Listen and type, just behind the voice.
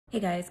Hey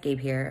guys, Gabe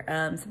here.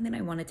 Something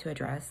I wanted to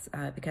address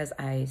because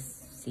I've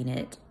seen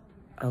it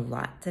a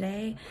lot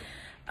today,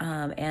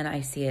 and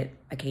I see it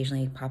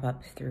occasionally pop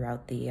up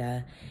throughout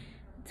the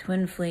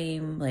twin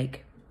flame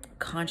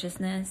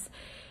consciousness.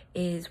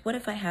 Is what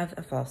if I have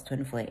a false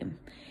twin flame?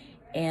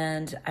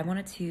 And I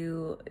wanted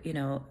to,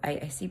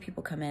 I see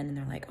people come in and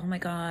they're like, oh my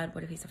God,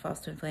 what if he's a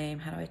false twin flame?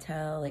 How do I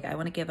tell? Like, I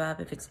want to give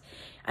up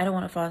I don't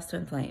want a false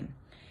twin flame.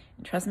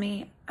 And trust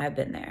me, I've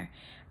been there.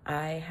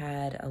 I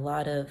had a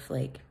lot of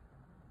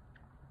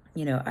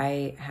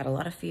I had a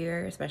lot of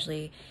fear,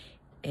 especially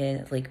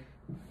in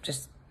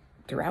just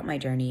throughout my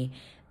journey,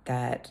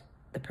 that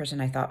the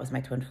person I thought was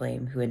my twin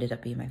flame, who ended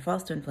up being my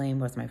false twin flame,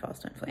 was my false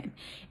twin flame.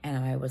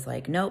 And I was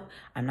like, nope,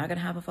 I'm not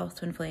gonna have a false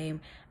twin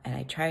flame. And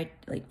I tried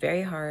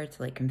very hard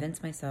to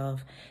convince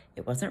myself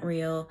it wasn't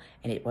real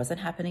and it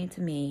wasn't happening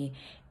to me,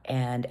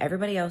 and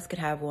everybody else could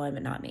have one,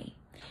 but not me.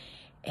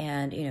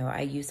 And,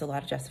 I used a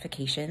lot of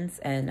justifications,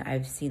 and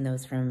I've seen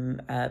those from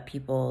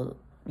people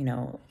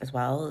as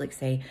well,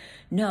 say,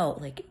 no,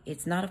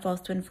 it's not a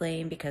false twin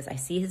flame because I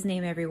see his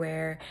name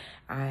everywhere.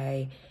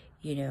 I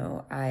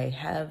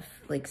have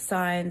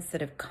signs that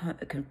have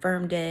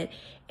confirmed it,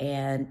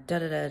 and da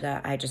da da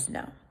da. I just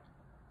know.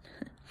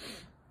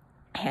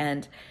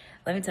 And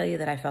let me tell you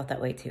that I felt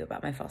that way too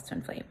about my false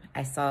twin flame.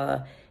 I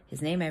saw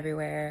his name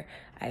everywhere.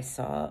 I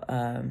saw,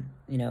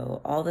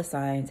 all the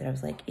signs, and I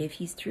was like, if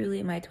he's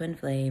truly my twin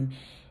flame,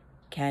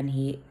 can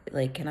I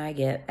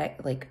get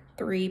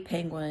 3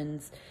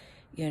 penguins,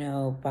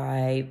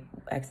 by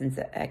X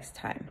and X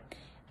time?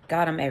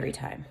 Got them every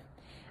time.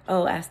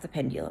 Oh, ask the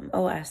pendulum.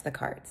 Oh, ask the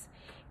cards.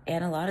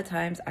 And a lot of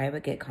times I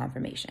would get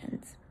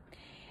confirmations.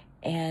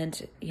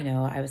 And,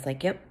 I was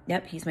like, yep,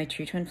 he's my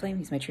true twin flame.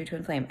 He's my true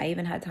twin flame. I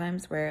even had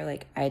times where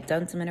I had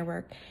done some inner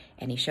work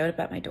and he showed up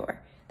at my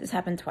door. This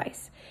happened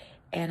twice.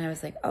 And I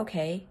was like,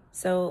 okay,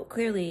 so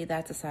clearly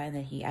that's a sign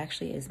that he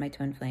actually is my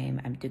twin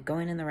flame. I'm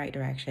going in the right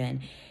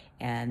direction.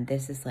 And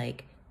this is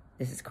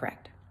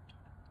correct.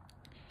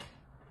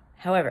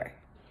 However,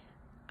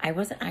 I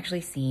wasn't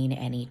actually seeing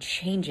any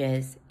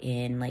changes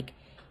in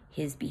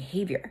his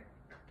behavior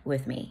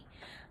with me.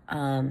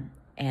 And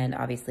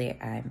obviously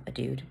I'm a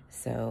dude,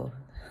 so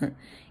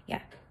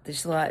yeah,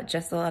 there's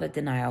just a lot of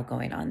denial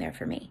going on there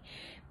for me.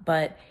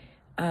 But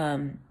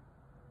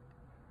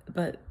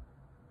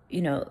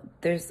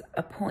there's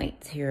a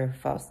point to your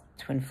false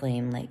twin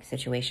flame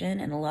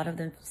situation, and a lot of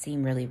them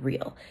seem really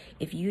real.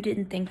 If you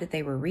didn't think that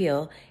they were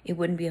real, it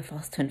wouldn't be a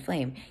false twin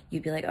flame.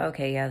 You'd be like,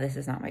 okay, yeah, this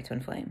is not my twin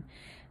flame.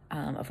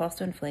 A false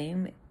twin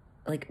flame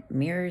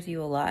mirrors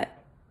you a lot,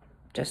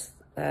 just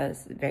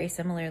very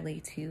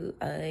similarly to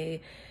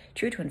a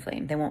true twin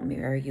flame. They won't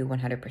mirror you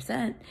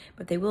 100%,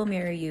 but they will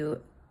mirror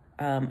you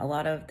a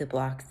lot of the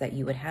blocks that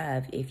you would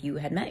have if you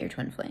had met your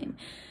twin flame.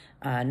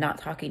 Not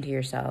talking to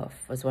yourself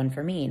was one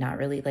for me. Not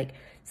really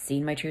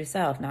seeing my true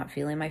self, not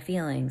feeling my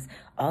feelings.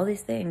 All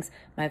these things,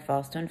 my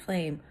false twin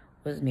flame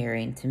was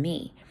mirroring to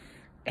me.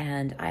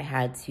 And I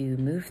had to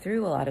move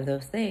through a lot of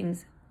those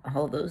things,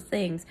 all those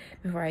things,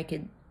 before I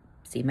could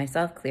see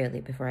myself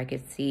clearly, before I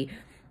could see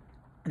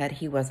that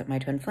he wasn't my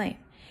twin flame.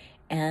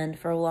 And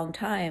for a long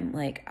time,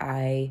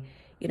 I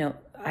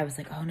was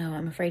like, oh no,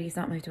 I'm afraid he's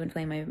not my twin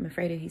flame. I'm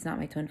afraid he's not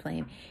my twin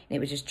flame. And it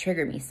would just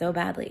trigger me so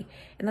badly.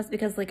 And that's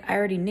because I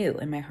already knew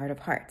in my heart of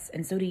hearts.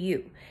 And so do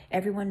you.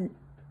 Everyone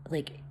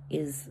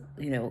is,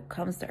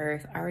 comes to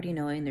earth already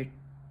knowing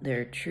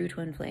their true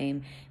twin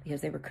flame,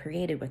 because they were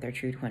created with their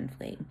true twin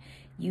flame.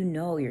 You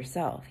know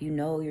yourself. You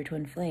know your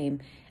twin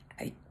flame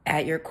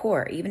at your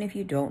core, even if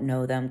you don't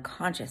know them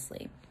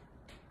consciously.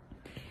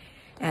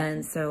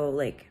 And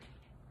so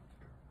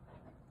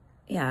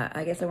yeah,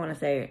 I guess I want to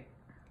say,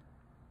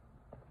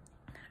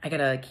 I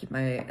gotta keep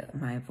my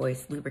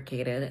voice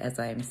lubricated as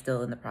I'm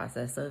still in the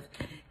process of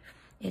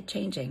it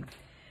changing.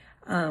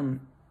 But,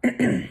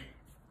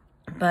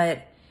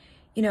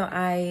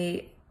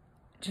 I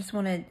just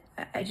want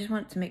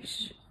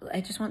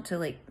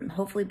to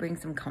hopefully bring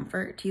some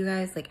comfort to you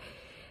guys.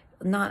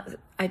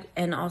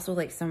 And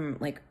also some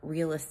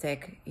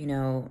realistic,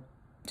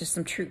 just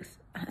some truth.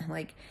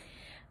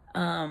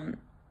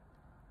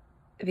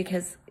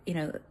 Because,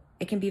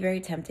 it can be very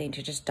tempting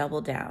to just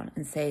double down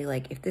and say,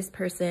 if this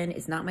person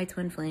is not my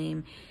twin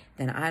flame,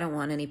 then I don't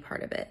want any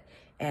part of it.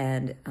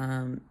 And,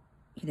 I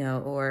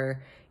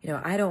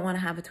don't want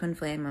to have a twin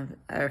flame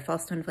or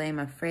false twin flame.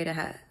 I'm afraid to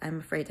have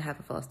a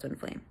false twin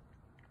flame.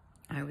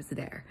 I was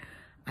there.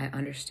 I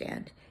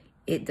understand.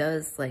 It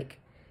does, it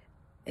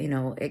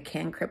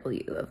can cripple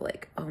you of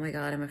oh my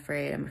God, I'm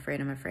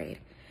afraid.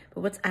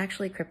 But what's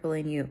actually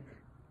crippling you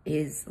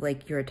is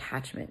your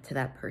attachment to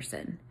that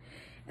person.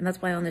 And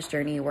that's why on this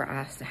journey, we're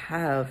asked to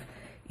have,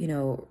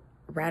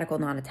 radical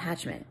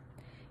non-attachment,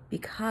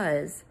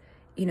 because,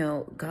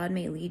 God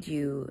may lead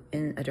you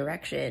in a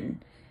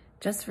direction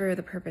just for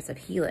the purpose of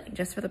healing,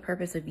 just for the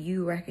purpose of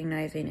you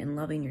recognizing and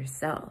loving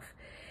yourself.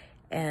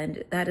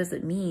 And that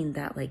doesn't mean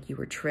that you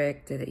were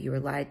tricked or that you were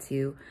lied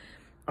to.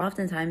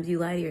 Oftentimes you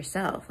lie to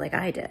yourself, like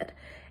I did.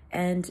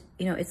 And,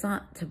 it's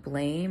not to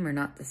blame or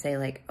not to say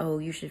oh,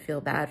 you should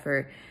feel bad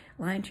for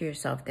lying to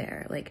yourself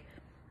there.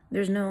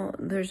 There's no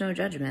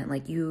judgment.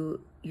 Like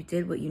you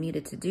did what you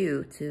needed to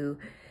do to,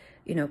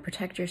 you know,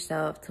 protect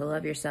yourself, to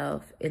love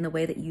yourself in the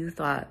way that you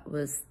thought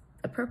was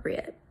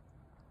appropriate.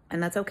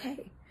 And that's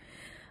okay.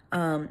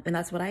 And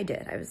that's what I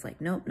did. I was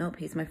like, nope,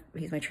 he's my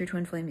true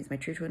twin flame. He's my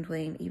true twin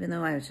flame. Even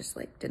though I was just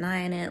like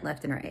denying it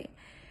left and right.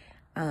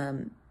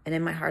 And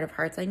in my heart of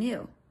hearts, I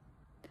knew.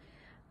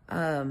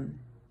 And,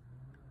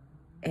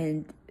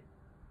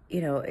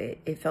 you know,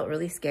 it felt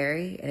really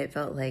scary, and it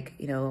felt like,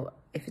 you know,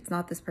 if it's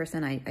not this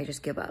person, I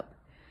just give up.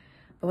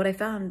 But what I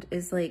found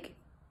is like,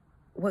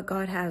 what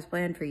God has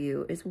planned for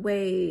you is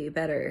way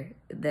better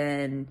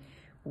than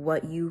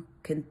what you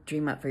can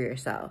dream up for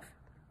yourself.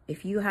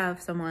 If you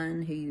have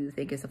someone who you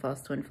think is a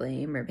false twin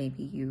flame, or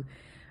maybe you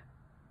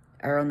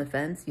are on the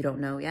fence, you don't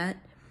know yet,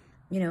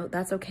 you know,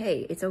 that's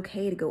okay. It's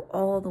okay to go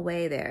all the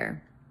way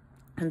there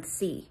and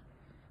see,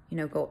 you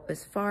know, go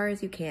as far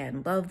as you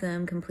can, love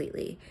them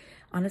completely.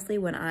 Honestly,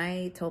 when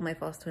I told my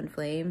false twin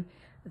flame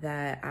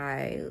that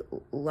I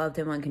loved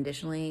him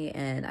unconditionally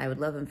and I would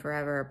love him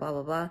forever, blah,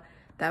 blah, blah,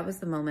 that was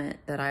the moment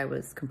that I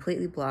was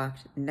completely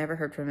blocked, never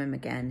heard from him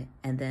again.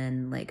 And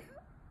then like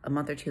a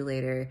month or two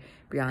later,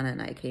 Brianna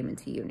and I came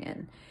into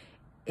union.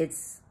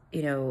 It's,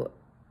 you know,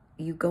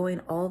 you going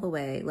all the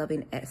way,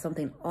 loving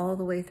something all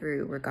the way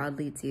through where God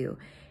leads you,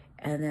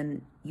 and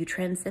then you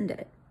transcend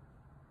it.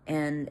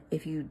 And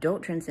if you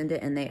don't transcend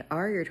it and they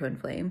are your twin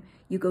flame,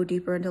 you go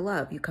deeper into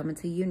love. You come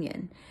into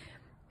union.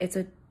 It's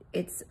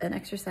an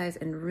exercise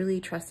in really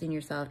trusting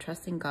yourself,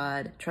 trusting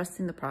God,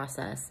 trusting the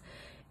process,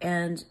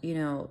 and, you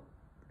know,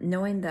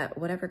 knowing that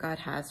whatever God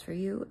has for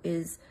you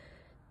is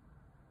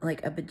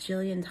like a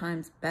bajillion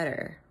times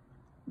better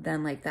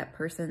than like that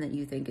person that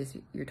you think is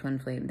your twin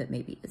flame that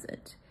maybe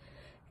isn't.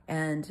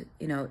 And,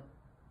 you know,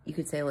 you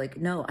could say like,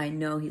 no, I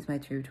know he's my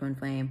true twin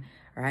flame,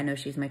 or I know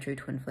she's my true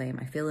twin flame.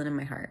 I feel it in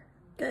my heart.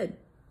 Good.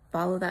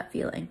 Follow that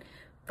feeling.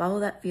 Follow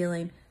that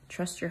feeling.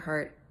 Trust your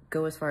heart.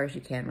 Go as far as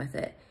you can with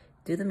it.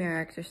 Do the mirror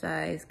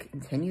exercise.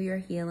 Continue your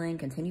healing.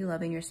 Continue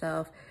loving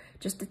yourself.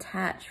 Just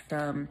detach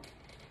from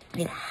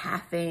it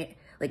having,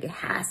 like it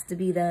has to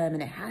be them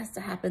and it has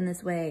to happen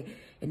this way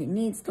and it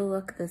needs to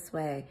look this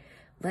way.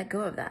 Let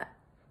go of that,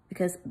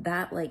 because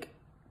that like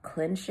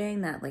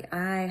clenching, that like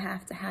I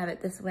have to have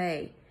it this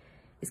way,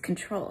 is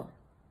control.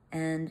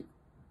 And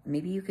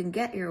maybe you can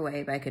get your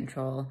way by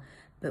control,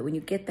 but when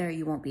you get there,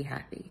 you won't be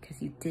happy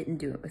because you didn't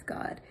do it with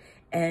God.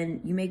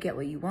 And you may get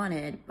what you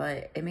wanted,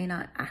 but it may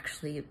not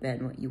actually have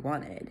been what you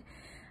wanted.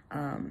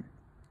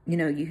 You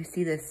know, you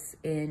see this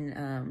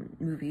in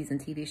movies and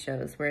TV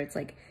shows where it's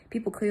like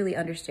people clearly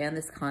understand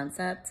this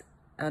concept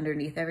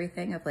underneath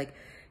everything of like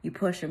you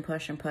push and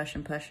push and push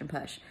and push and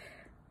push.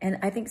 And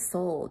I think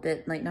Soul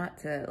did, like, not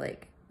to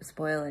like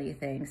spoil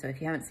anything, so if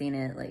you haven't seen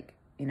it, like,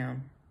 you know,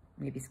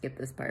 maybe skip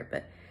this part,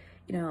 but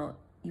you know,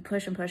 you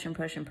push and push and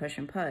push and push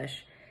and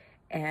push,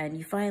 and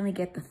you finally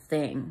get the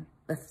thing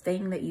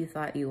that you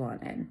thought you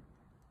wanted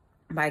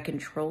by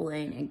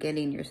controlling and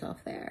getting yourself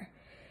there.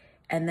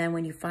 And then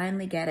when you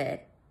finally get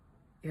it,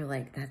 you're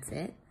like, that's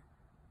it?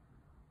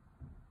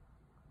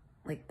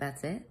 Like,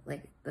 that's it?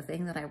 Like, the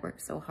thing that I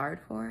worked so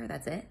hard for,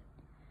 that's it?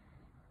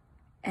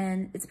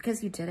 And it's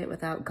because you did it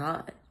without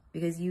God.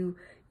 Because you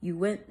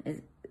went,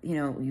 you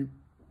know,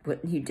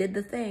 you did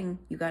the thing,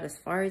 you got as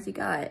far as you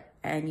got,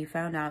 and you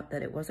found out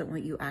that it wasn't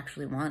what you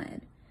actually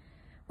wanted.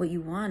 What you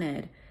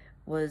wanted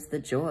was the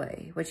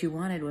joy. What you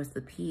wanted was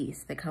the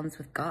peace that comes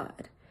with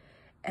God.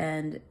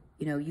 And,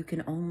 you know, you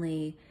can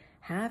only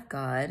have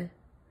God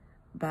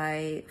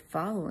by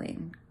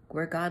following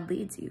where God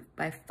leads you,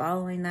 by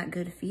following that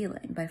good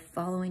feeling, by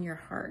following your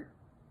heart.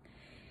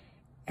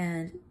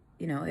 And,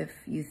 you know,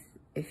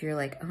 if you're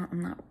like,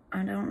 oh,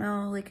 I don't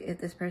know, like, if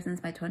this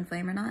person's my twin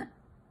flame or not,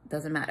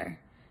 doesn't matter.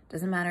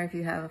 Doesn't matter if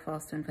you have a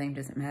false twin flame,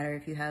 doesn't matter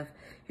if you have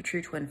your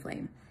true twin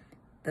flame.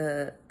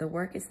 The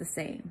work is the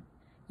same.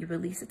 You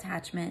release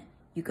attachment,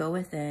 you go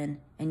within,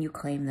 and you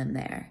claim them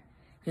there,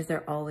 because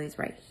they're always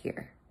right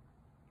here.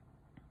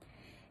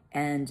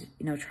 And,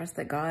 you know, trust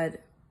that God,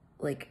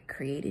 like,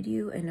 created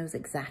you and knows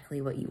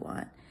exactly what you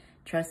want.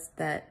 Trust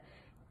that,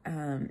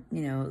 you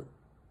know,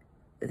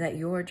 that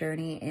your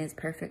journey is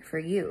perfect for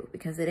you,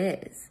 because it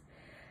is.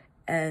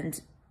 And,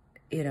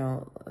 you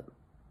know,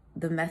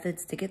 the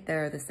methods to get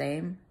there are the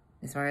same,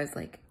 as far as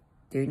like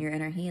doing your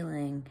inner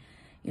healing,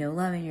 you know,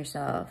 loving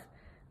yourself,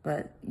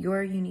 but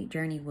your unique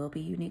journey will be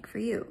unique for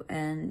you.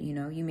 And, you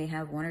know, you may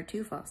have one or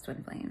two false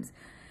twin flames,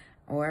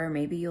 or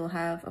maybe you'll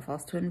have a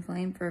false twin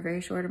flame for a very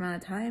short amount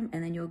of time,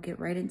 and then you'll get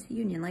right into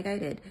union like I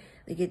did.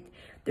 Like,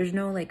 there's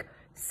no like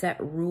set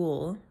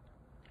rule.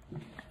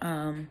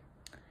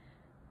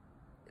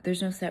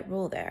 There's no set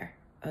rule there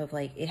of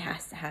like, it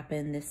has to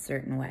happen this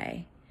certain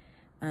way,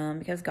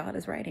 because God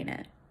is writing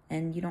it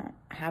and you don't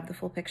have the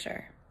full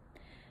picture.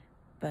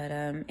 But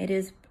it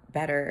is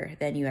better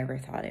than you ever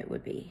thought it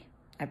would be.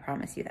 I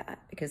promise you that,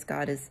 because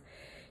God is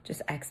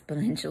just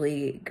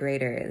exponentially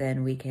greater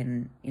than we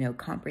can, you know,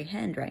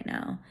 comprehend right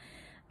now.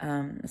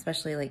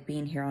 Especially like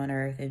being here on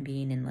earth and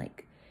being in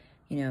like,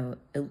 you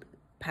know,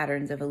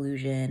 patterns of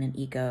illusion and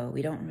ego.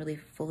 We don't really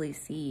fully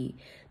see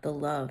the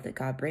love that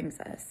God brings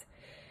us.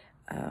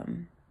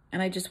 And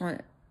I just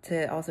want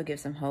to also give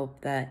some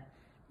hope that,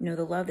 you know,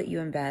 the love that you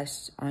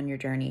invest on your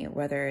journey,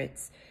 whether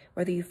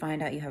you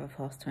find out you have a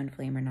false twin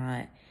flame or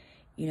not,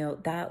 you know,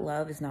 that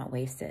love is not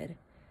wasted.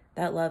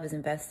 That love is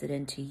invested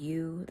into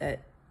you.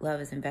 That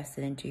love is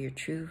invested into your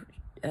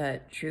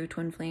true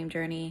twin flame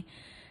journey,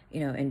 you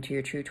know, into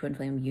your true twin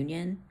flame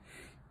union.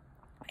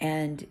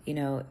 And, you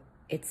know,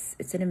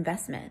 it's an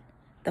investment.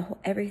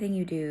 Everything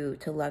you do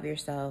to love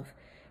yourself,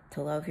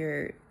 to love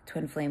your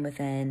twin flame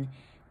within,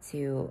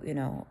 to, you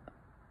know,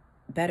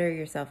 better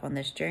yourself on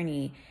this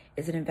journey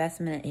is an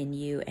investment in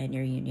you and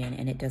your union,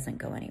 and it doesn't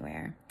go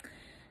anywhere.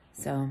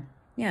 So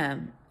yeah,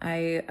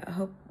 I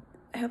hope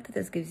that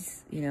this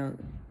gives, you know,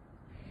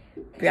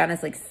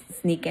 Brianna's like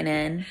sneaking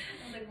in.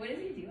 I was like, what is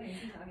he doing?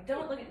 He's talking.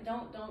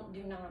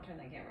 Do not turn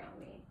that camera on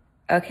me.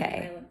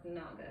 Okay. I look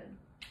not good.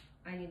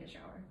 I need a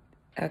shower.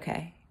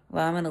 Okay.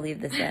 Well, I'm going to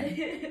leave this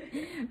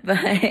in.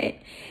 But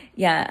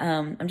yeah,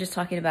 I'm just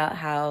talking about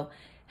how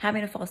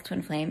having a false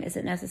twin flame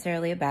isn't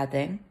necessarily a bad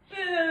thing.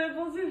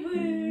 False twin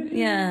flame.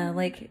 Yeah,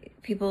 like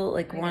people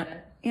like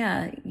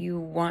you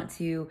want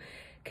to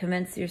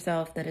convince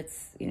yourself that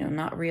it's, you know,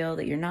 not real,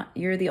 that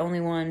you're the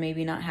only one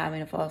maybe not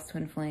having a false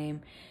twin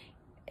flame.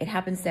 It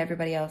happens to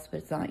everybody else, but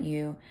it's not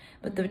you.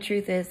 But the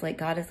truth is, like,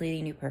 God is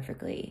leading you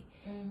perfectly,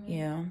 you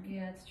know?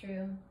 Yeah, it's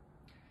true.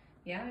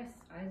 Yeah,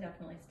 I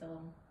definitely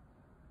still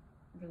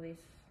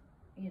release,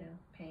 you know,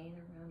 pain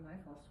around my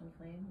false twin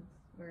flame.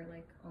 We're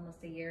like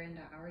almost a year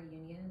into our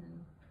union,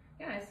 and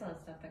yeah, I still have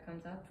stuff that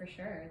comes up for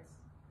sure.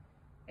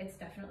 It's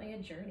definitely a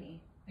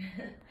journey.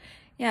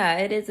 Yeah,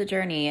 it is a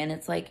journey. And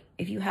it's like,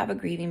 if you have a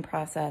grieving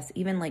process,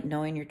 even like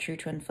knowing your true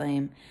twin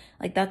flame,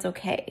 like that's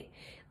okay.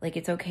 Like,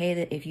 it's okay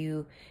that if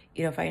you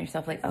know, find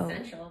yourself like,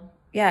 essential.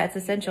 Yeah, it's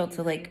essential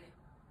to like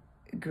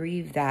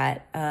grieve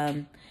that.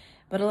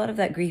 But a lot of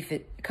that grief,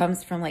 it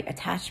comes from like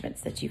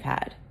attachments that you've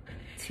had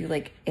to,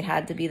 like, it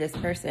had to be this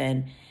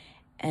person.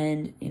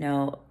 And, you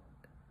know,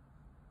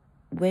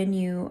 when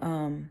you,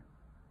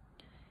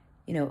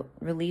 you know,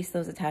 release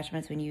those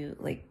attachments, when you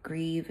like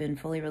grieve and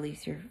fully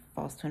release your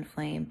false twin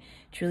flame,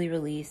 truly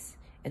release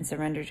and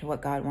surrender to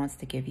what God wants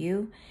to give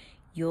you,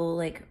 you'll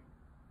like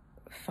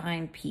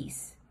find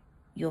peace.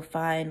 You'll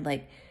find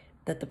like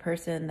that the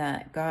person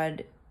that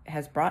God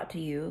has brought to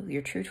you,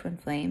 your true twin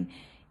flame,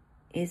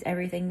 is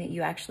everything that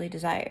you actually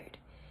desired.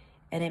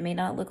 And it may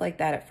not look like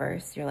that at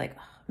first. You're like,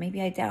 oh,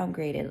 maybe I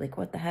downgraded. Like,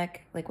 what the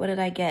heck? Like, what did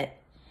I get?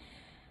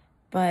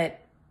 But,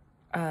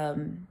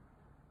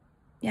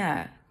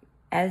 yeah,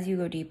 as you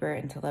go deeper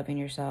into loving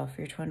yourself,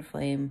 your twin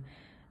flame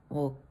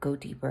will go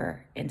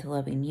deeper into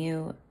loving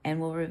you and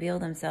will reveal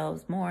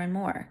themselves more and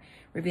more.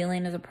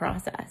 Revealing is a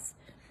process.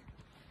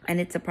 And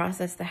it's a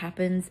process that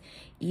happens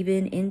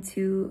even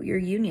into your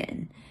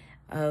union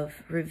of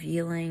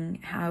revealing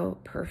how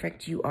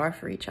perfect you are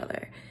for each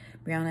other.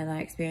 Brianna and I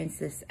experience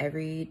this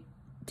every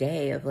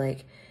day of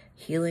like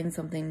healing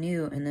something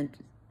new. And then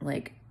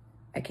like,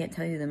 I can't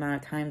tell you the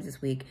amount of times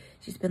this week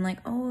she's been like,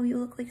 oh, you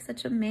look like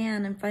such a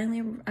man. And finally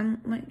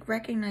I'm like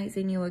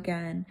recognizing you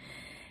again.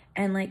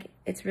 And like,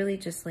 it's really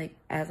just like,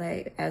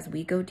 as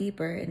we go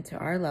deeper into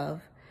our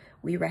love,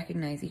 we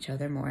recognize each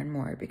other more and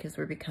more because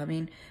we're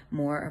becoming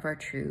more of our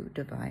true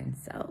divine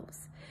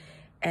selves.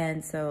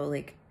 And so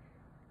like,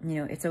 you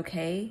know, it's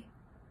okay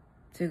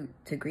to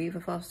grieve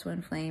a false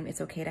twin flame. It's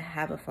okay to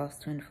have a false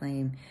twin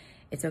flame.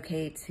 It's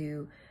okay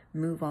to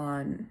move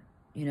on,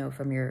 you know,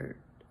 from your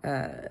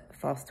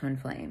false twin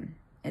flame.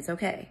 It's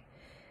okay.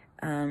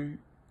 And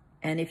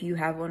if you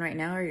have one right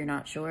now or you're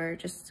not sure,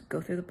 just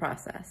go through the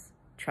process.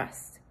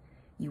 Trust.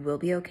 You will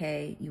be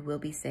okay. You will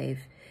be safe.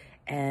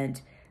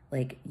 And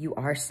like, you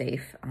are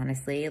safe,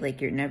 honestly. Like,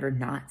 you're never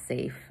not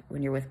safe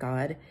when you're with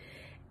God.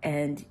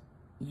 And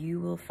you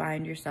will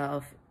find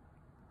yourself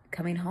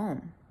coming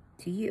home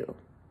to you.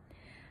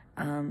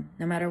 No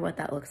matter what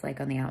that looks like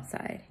on the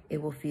outside,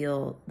 it will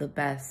feel the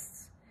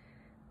best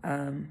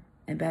and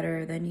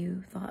better than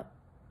you thought.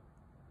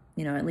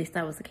 You know, at least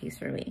that was the case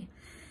for me.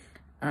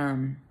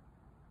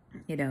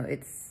 You know,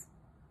 it's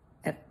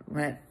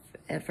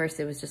at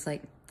first it was just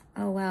like,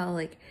 oh wow,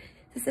 like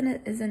this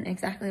isn't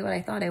exactly what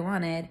I thought I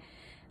wanted.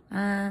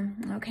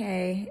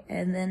 Okay.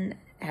 And then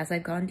as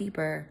I've gone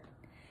deeper,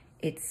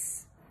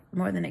 it's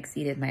more than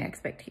exceeded my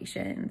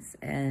expectations.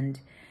 And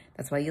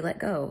that's why you let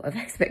go of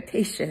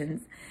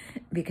expectations,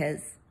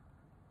 because,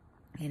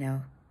 you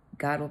know,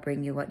 God will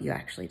bring you what you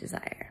actually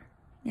desire.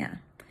 Yeah.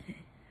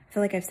 I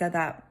feel like I've said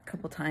that a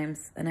couple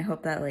times, and I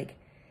hope that like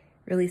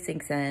really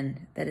sinks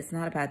in that it's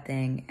not a bad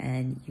thing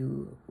and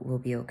you will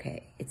be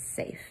okay. It's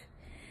safe.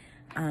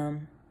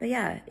 But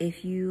yeah,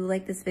 if you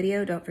like this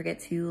video, don't forget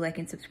to like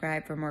and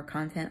subscribe for more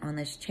content on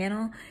this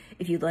channel.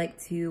 If you'd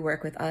like to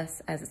work with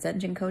us as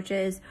Ascension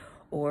coaches,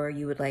 or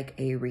you would like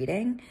a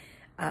reading,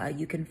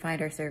 you can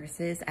find our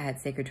services at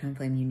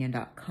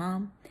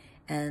sacredtwinflameunion.com.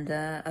 And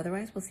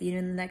otherwise, we'll see you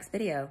in the next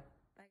video.